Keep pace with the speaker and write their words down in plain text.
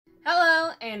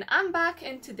Danielle, and I'm back,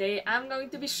 and today I'm going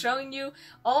to be showing you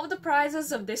all of the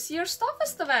prizes of this year's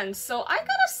Thawfest event. So I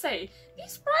gotta say,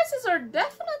 these prizes are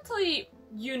definitely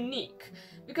unique,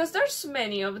 because there's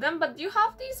many of them, but you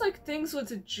have these like things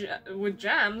with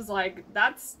gems, like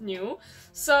that's new.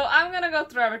 So I'm gonna go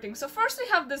through everything. So first we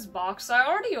have this box. So I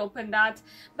already opened that,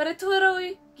 but it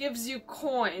literally gives you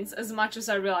coins as much as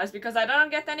I realized, because I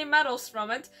don't get any medals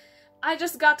from it. I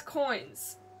just got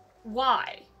coins.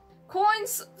 Why?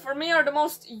 Coins, for me, are the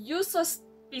most useless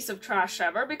piece of trash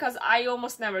ever, because I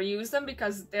almost never use them,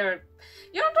 because you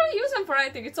don't really use them for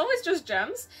anything. It's always just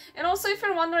gems. And also, if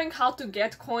you're wondering how to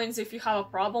get coins if you have a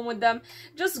problem with them,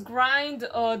 just grind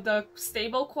the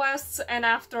stable quests, and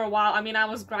after a while, I mean, I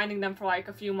was grinding them for like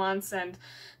a few months, and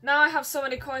now I have so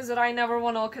many coins that I never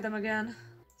want to look at them again.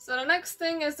 So the next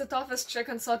thing is the Thawfest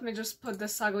chicken, so let me just put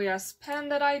this ugly ass pen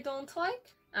that I don't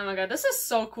like. Oh my god, this is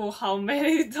so cool how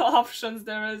many options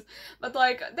there is. But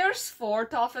like, there's 4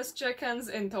 Thawfest chickens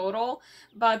in total,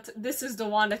 but this is the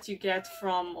one that you get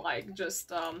from like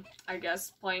just, I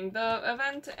guess, playing the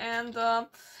event. And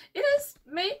it is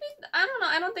maybe, I don't know,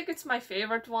 I don't think it's my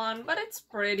favorite one, but it's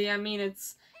pretty. I mean,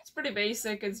 it's pretty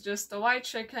basic. It's just a white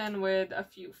chicken with a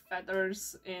few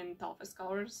feathers in Thawfest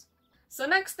colors. So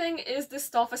next thing is this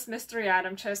Thawfest mystery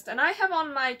item chest, and I have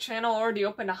on my channel already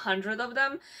opened 100 of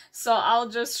them, so I'll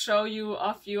just show you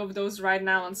a few of those right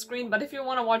now on screen, but if you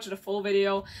want to watch the full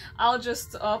video, I'll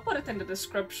just put it in the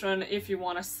description if you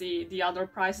want to see the other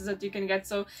prizes that you can get.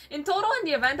 So in total in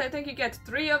the event, I think you get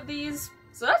 3 of these,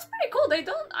 so that's pretty cool. I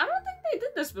don't think they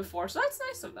did this before, so that's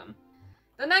nice of them.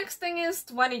 The next thing is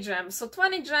 20 gems. So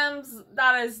 20 gems,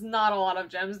 that is not a lot of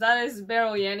gems, that is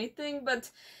barely anything, but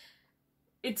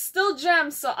it's still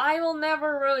gems, so I will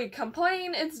never really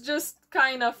complain. It's just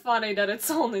kind of funny that it's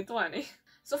only 20.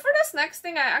 So for this next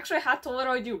thing, I actually had to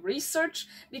literally do research,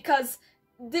 because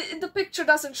the picture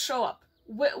doesn't show up.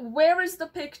 Where is the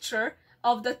picture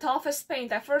of the Thawfest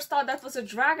paint? I first thought that was a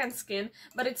dragon skin,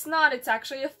 but it's not. It's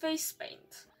actually a face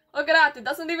paint. Look at that, it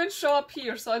doesn't even show up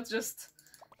here, so it's just...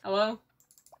 Hello?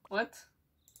 What?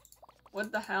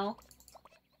 What the hell?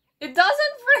 It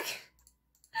doesn't frick...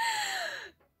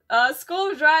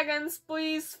 School of Dragons,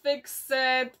 please fix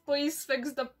it. Please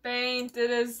fix the paint. It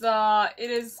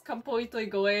is completely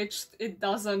glitched. It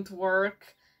doesn't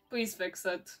work. Please fix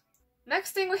it.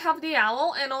 Next thing we have the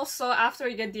owl, and also after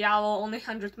you get the owl, only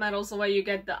 100 medals away, you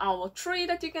get the owl tree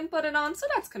that you can put it on, so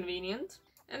that's convenient.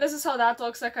 And this is how that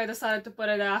looks like. I decided to put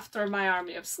it after my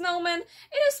army of snowmen.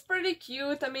 It is pretty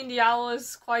cute. I mean, the owl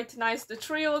is quite nice. The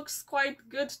tree looks quite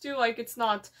good too. Like, it's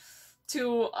not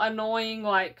too annoying,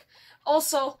 like...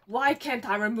 Also, why can't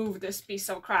I remove this piece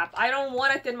of crap? I don't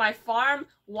want it in my farm.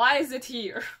 Why is it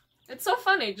here? It's so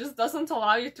funny, it just doesn't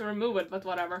allow you to remove it, but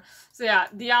whatever. So yeah,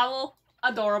 the owl,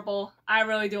 adorable. I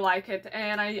really do like it,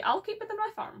 and I'll keep it in my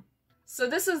farm. So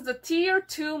this is the Tier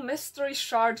 2 Mystery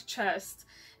Shard chest.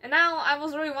 And now I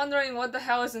was really wondering what the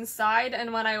hell is inside,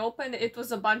 and when I opened it,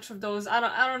 was a bunch of those, I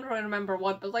don't really remember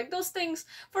what, but like those things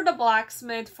for the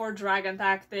blacksmith, for dragon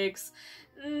tactics.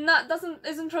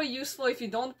 Isn't really useful if you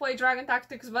don't play dragon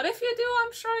tactics, but if you do,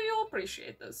 I'm sure you'll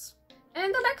appreciate this.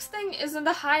 And the next thing is in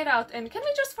the hideout, and can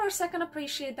we just for a second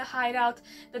appreciate the hideout,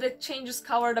 that it changes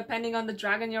color depending on the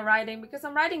dragon you're riding, because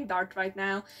I'm riding Dart right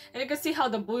now, and you can see how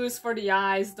the blue is for the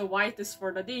eyes, the white is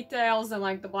for the details, and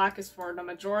like the black is for the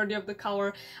majority of the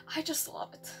color. I just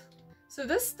love it. So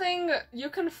this thing you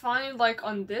can find like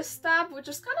on this tab, which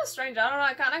is kind of strange. I don't know,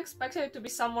 I kind of expected it to be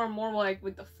somewhere more like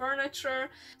with the furniture,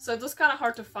 so it was kind of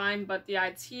hard to find, but yeah,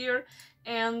 it's here.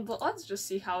 And let's just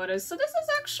see how it is. So this is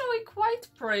actually quite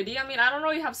pretty. I mean, I don't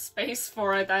really have space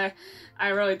for it, I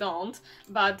really don't,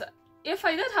 but if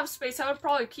I did have space, I would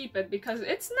probably keep it, because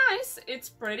it's nice, it's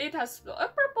pretty, it has a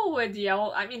purple with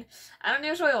yellow. I mean, I don't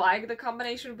usually like the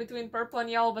combination between purple and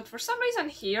yellow, but for some reason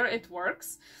here it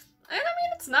works. And I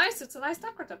mean, it's nice, it's a nice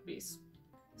decorative piece.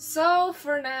 So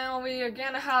for now, we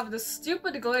again have the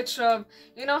stupid glitch of,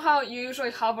 you know how you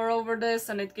usually hover over this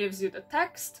and it gives you the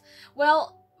text?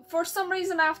 Well, for some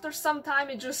reason after some time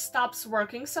it just stops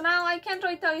working, so now I can't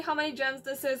really tell you how many gems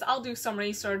this is. I'll do some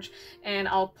research and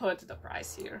I'll put the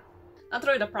price here. Not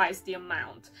really the price, the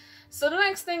amount. So the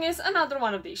next thing is another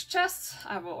one of these chests,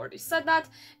 I've already said that,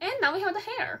 and now we have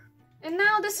the hair. And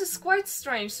now this is quite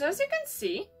strange, so as you can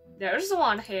see, there's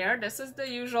one hair. This is the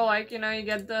usual, like, you know, you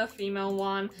get the female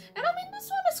one. And I mean, this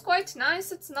one is quite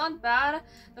nice, it's not bad.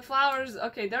 The flowers,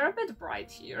 okay, they're a bit bright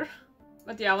here.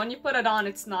 But yeah, when you put it on,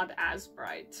 it's not as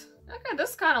bright. Okay,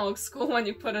 this kind of looks cool when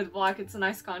you put it black, it's a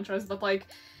nice contrast, but like,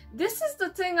 this is the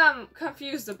thing I'm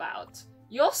confused about.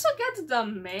 You also get the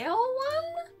male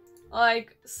one?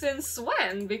 Like, since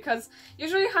when? Because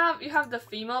usually you have the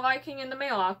female Viking and the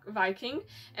male Viking,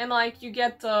 and like you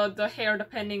get the hair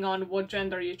depending on what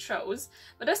gender you chose.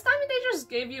 But this time they just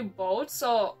gave you both,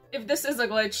 so if this is a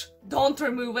glitch, don't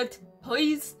remove it.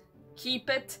 Please keep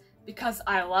it, because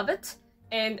I love it.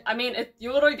 And I mean,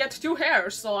 you literally get 2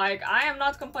 hairs, so like, I am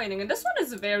not complaining. And this one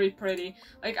is very pretty.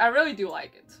 Like, I really do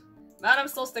like it. But I'm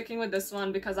still sticking with this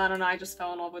one because I don't know, I just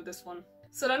fell in love with this one.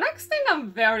 So the next thing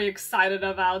I'm very excited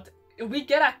about, we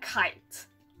get a kite.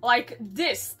 Like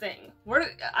this thing.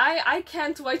 I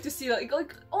can't wait to see, like,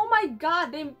 oh my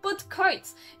god, they put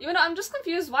kites. Even though I'm just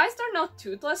confused, why is there no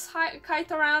toothless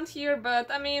kite around here?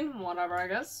 But I mean, whatever, I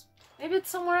guess. Maybe it's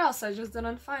somewhere else, I just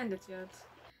didn't find it yet.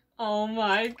 Oh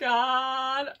my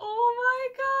god, oh my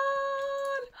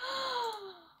god.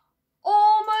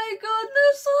 Oh my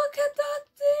goodness, look at that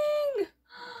thing!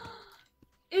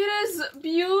 It is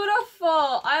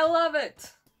beautiful! I love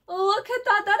it! Look at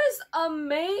that, that is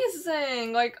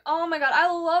amazing! Like, oh my god,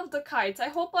 I love the kites. I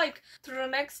hope, like, through the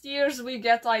next years we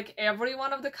get, like, every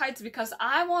one of the kites because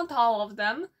I want all of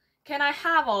them. Can I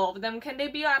have all of them? Can they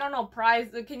be, I don't know,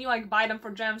 prizes? Can you, like, buy them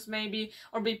for gems, maybe?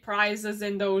 Or be prizes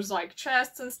in those, like,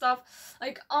 chests and stuff?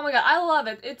 Like, oh my god, I love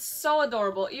it. It's so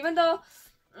adorable. Even though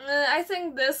I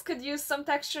think this could use some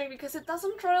texturing because it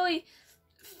doesn't really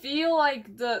feel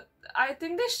like the... I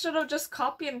think they should have just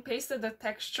copy and pasted the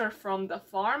texture from the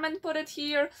farm and put it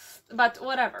here, but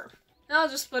whatever. I'll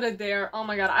just put it there. Oh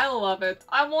my god, I love it.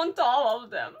 I want all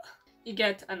of them. You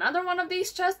get another one of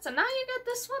these chests and now you get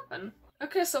this weapon.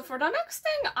 Okay, so for the next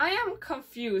thing, I am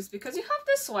confused because you have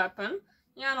this weapon.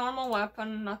 Yeah, normal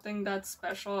weapon, nothing that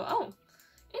special. Oh,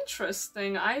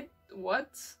 interesting.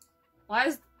 What? Why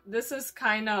is... This is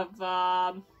kind of,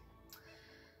 I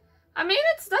mean,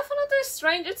 it's definitely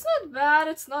strange. It's not bad,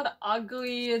 it's not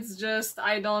ugly, it's just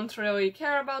I don't really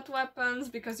care about weapons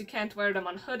because you can't wear them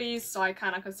on hoodies, so I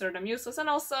kind of consider them useless. And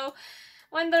also,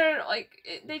 when they're, like,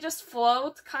 they just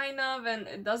float, kind of, and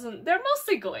it doesn't... They're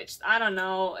mostly glitched. I don't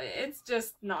know. It's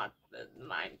just not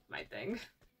my thing.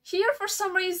 Here, for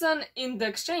some reason, in the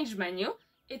exchange menu,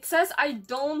 it says I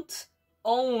don't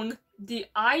own the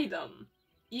item,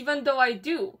 even though I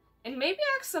do. And maybe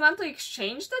I accidentally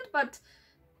exchanged it, but...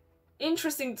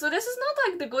 Interesting. So this is not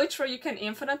like the glitch where you can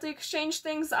infinitely exchange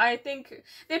things. I think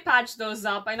they patched those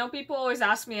up. I know people always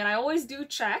ask me, and I always do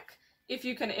check if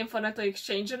you can infinitely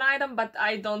exchange an item, but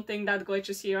I don't think that glitch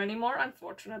is here anymore,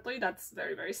 unfortunately. That's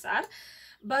very, very sad.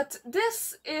 But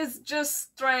this is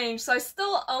just strange. So I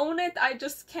still own it, I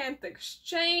just can't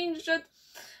exchange it.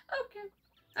 Okay.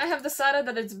 I have decided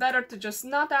that it's better to just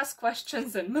not ask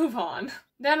questions and move on.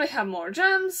 Then we have more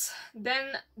gems.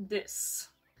 Then this.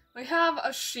 We have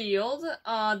a shield.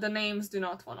 The names do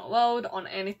not want to load on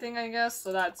anything, I guess,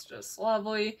 so that's just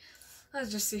lovely. Let's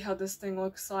just see how this thing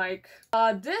looks like.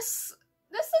 This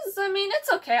is, I mean, it's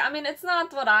okay. I mean, it's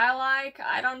not what I like.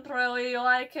 I don't really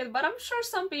like it, but I'm sure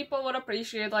some people would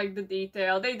appreciate, like, the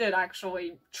detail. They did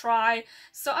actually try,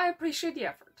 so I appreciate the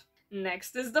effort.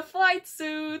 Next is the flight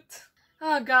suit.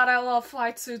 Oh god, I love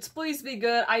flight suits. Please be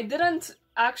good. I didn't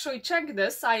actually check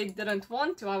this. I didn't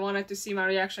want to. I wanted to see my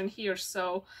reaction here,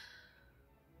 so...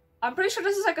 I'm pretty sure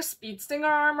this is like a speed stinger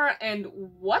armor, and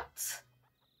what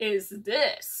is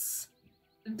this?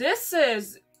 This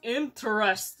is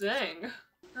interesting.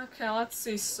 Okay, let's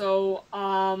see. So,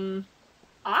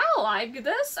 I like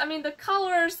this. I mean, the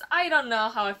colors, I don't know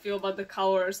how I feel about the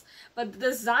colors, but the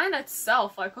design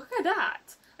itself, like, look at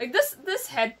that. Like, this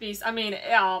headpiece, I mean,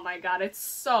 oh my god, it's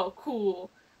so cool.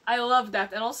 I love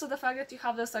that. And also the fact that you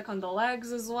have this, like, on the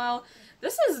legs as well.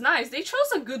 This is nice. They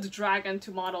chose a good dragon to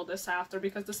model this after,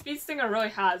 because the Speed Stinger really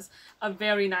has a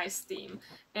very nice theme.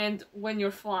 And when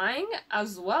you're flying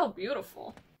as well,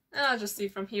 beautiful. And I'll just see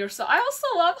from here. So I also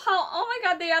love how, oh my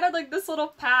god, they added, like, this little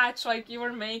patch, like, you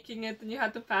were making it and you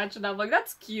had to patch it up. Like,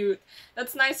 that's cute.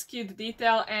 That's nice, cute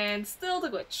detail, and still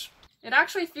the glitch. It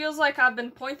actually feels like I've been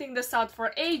pointing this out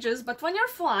for ages, but when you're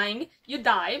flying, you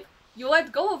dive, you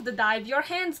let go of the dive, your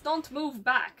hands don't move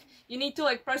back. You need to,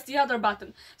 like, press the other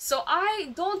button. So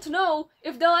I don't know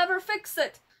if they'll ever fix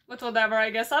it. But whatever, I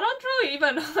guess. I don't really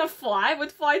even fly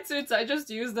with flight suits, I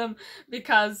just use them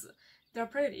because they're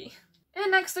pretty.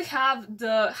 And next we have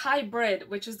the hybrid,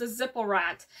 which is the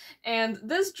Zipplewraith. And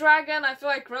this dragon, I feel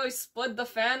like, really split the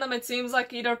fandom. It seems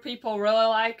like either people really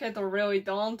like it or really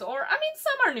don't. Or, I mean,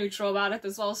 some are neutral about it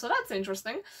as well, so that's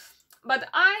interesting. But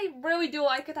I really do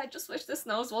like it. I just wish this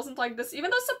nose wasn't like this, even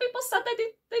though some people said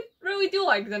they really do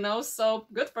like the nose, so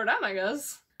good for them, I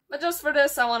guess. But just for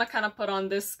this, I want to kind of put on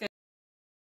this skin.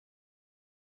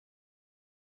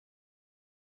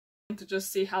 to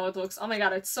just see how it looks. Oh my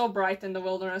god, it's so bright in the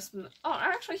wilderness. Oh,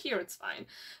 actually here it's fine.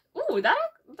 Ooh,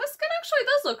 this skin actually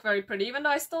does look very pretty, even though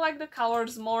I still like the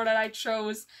colors more that I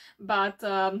chose, but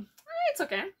it's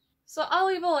okay. So I'll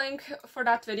leave a link for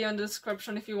that video in the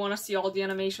description if you want to see all the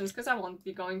animations, because I won't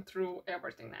be going through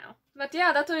everything now. But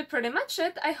yeah, that will be pretty much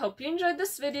it. I hope you enjoyed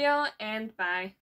this video, and bye!